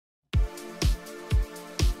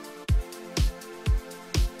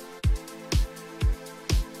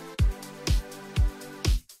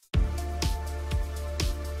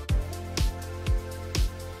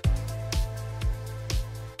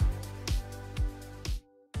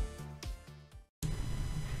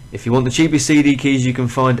If you want the cheapest CD keys you can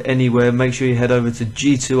find anywhere, make sure you head over to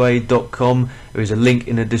g2a.com. There is a link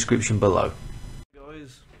in the description below.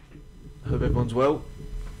 Guys, hope everyone's well.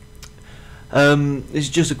 This is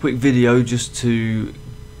just a quick video just to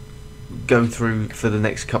go through for the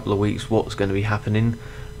next couple of weeks what's going to be happening.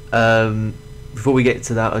 Before we get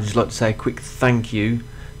to that, I'd just like to say a quick thank you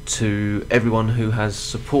to everyone who has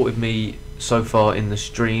supported me so far in the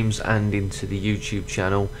streams and into the YouTube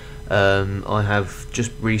channel. I have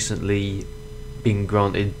just recently been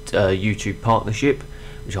granted a YouTube partnership,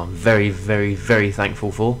 which I'm very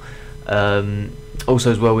thankful for.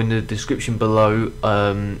 Also as well, in the description below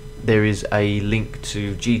there is a link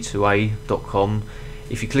to g2a.com.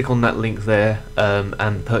 If you click on that link there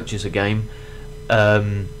and purchase a game,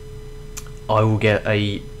 I will get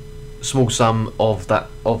a small sum of that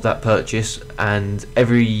purchase, and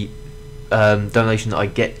every donation that I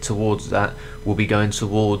get towards that will be going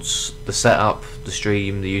towards the setup, the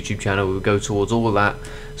stream, the YouTube channel. Will go towards all of that.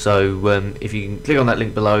 So if you can click on that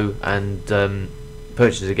link below and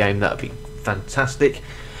purchase a game, that would be fantastic.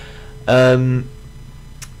 As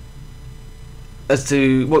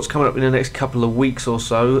to what's coming up in the next couple of weeks or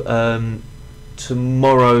so,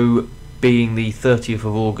 tomorrow being the 30th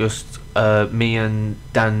of August, me and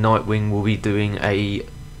Dan Nightwing will be doing a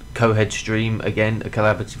co-head stream again, a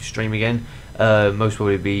collaborative stream again, most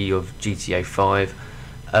probably be of GTA 5.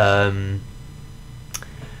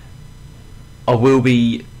 I will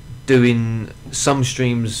be doing some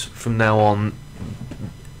streams from now on,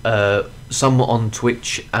 some on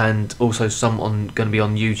Twitch and also some going to be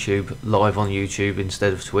on YouTube, live on YouTube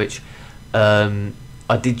instead of Twitch. I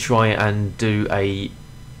did try and do a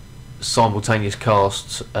simultaneous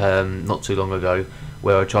cast not too long ago,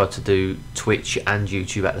 where I tried to do Twitch and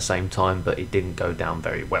YouTube at the same time, but it didn't go down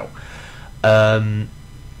very well.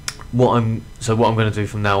 What I'm going to do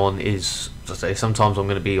from now on is, as I say, sometimes I'm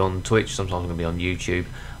going to be on Twitch, sometimes I'm going to be on YouTube.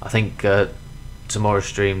 I think tomorrow's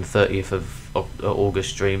stream, the 30th of August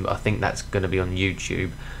stream, I think that's going to be on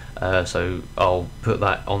YouTube. So I'll put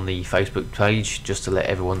that on the Facebook page just to let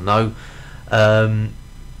everyone know.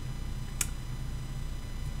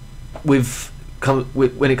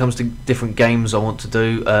 When it comes to different games I want to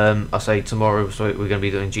do, I say tomorrow, so we're going to be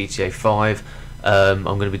doing GTA 5. I'm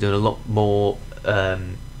going to be doing a lot more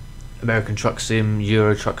American Truck Sim,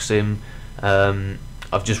 Euro Truck Sim.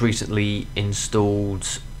 I've just recently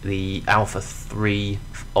installed the Alpha 3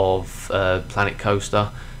 of Planet Coaster,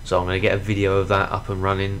 so I'm going to get a video of that up and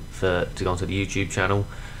running to go onto the YouTube channel.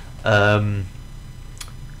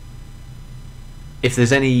 If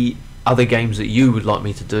there's any other games that you would like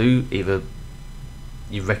me to do, either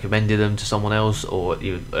you've recommended them to someone else, or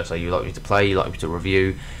you like me to play, you like me to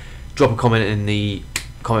review, drop a comment in the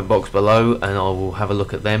comment box below and I will have a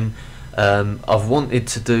look at them. I've wanted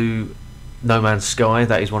to do No Man's Sky.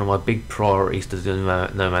 That is one of my big priorities, to do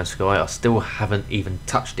No Man's Sky. I still haven't even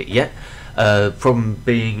touched it yet. Problem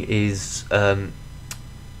being is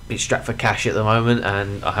it's strapped for cash at the moment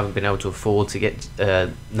and I haven't been able to afford to get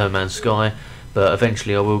No Man's Sky. But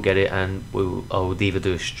eventually I will get it, and I will either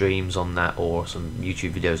do streams on that or some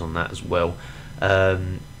YouTube videos on that as well. But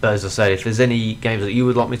as I say, if there's any games that you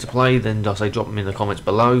would like me to play, then I say drop them in the comments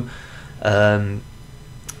below. And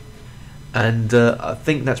I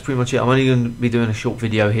think that's pretty much it. I'm only going to be doing a short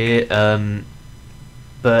video here.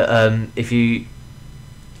 But if you...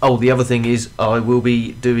 Oh, the other thing is I will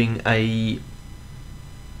be doing a...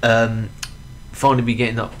 finally be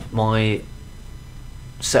getting up my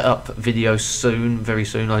setup video soon, very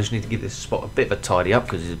soon. I just need to give this spot a bit of a tidy up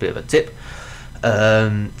because it's a bit of a tip.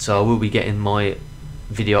 So I will be getting my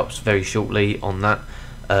video ups very shortly on that,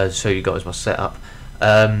 to show you guys my setup.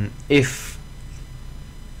 If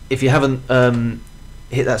you haven't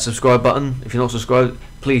hit that subscribe button, if you're not subscribed,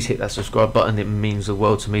 please hit that subscribe button. It means the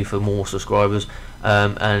world to me for more subscribers.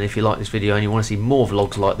 And if you like this video and you want to see more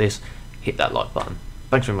vlogs like this, hit that like button.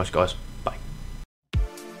 Thanks very much, guys.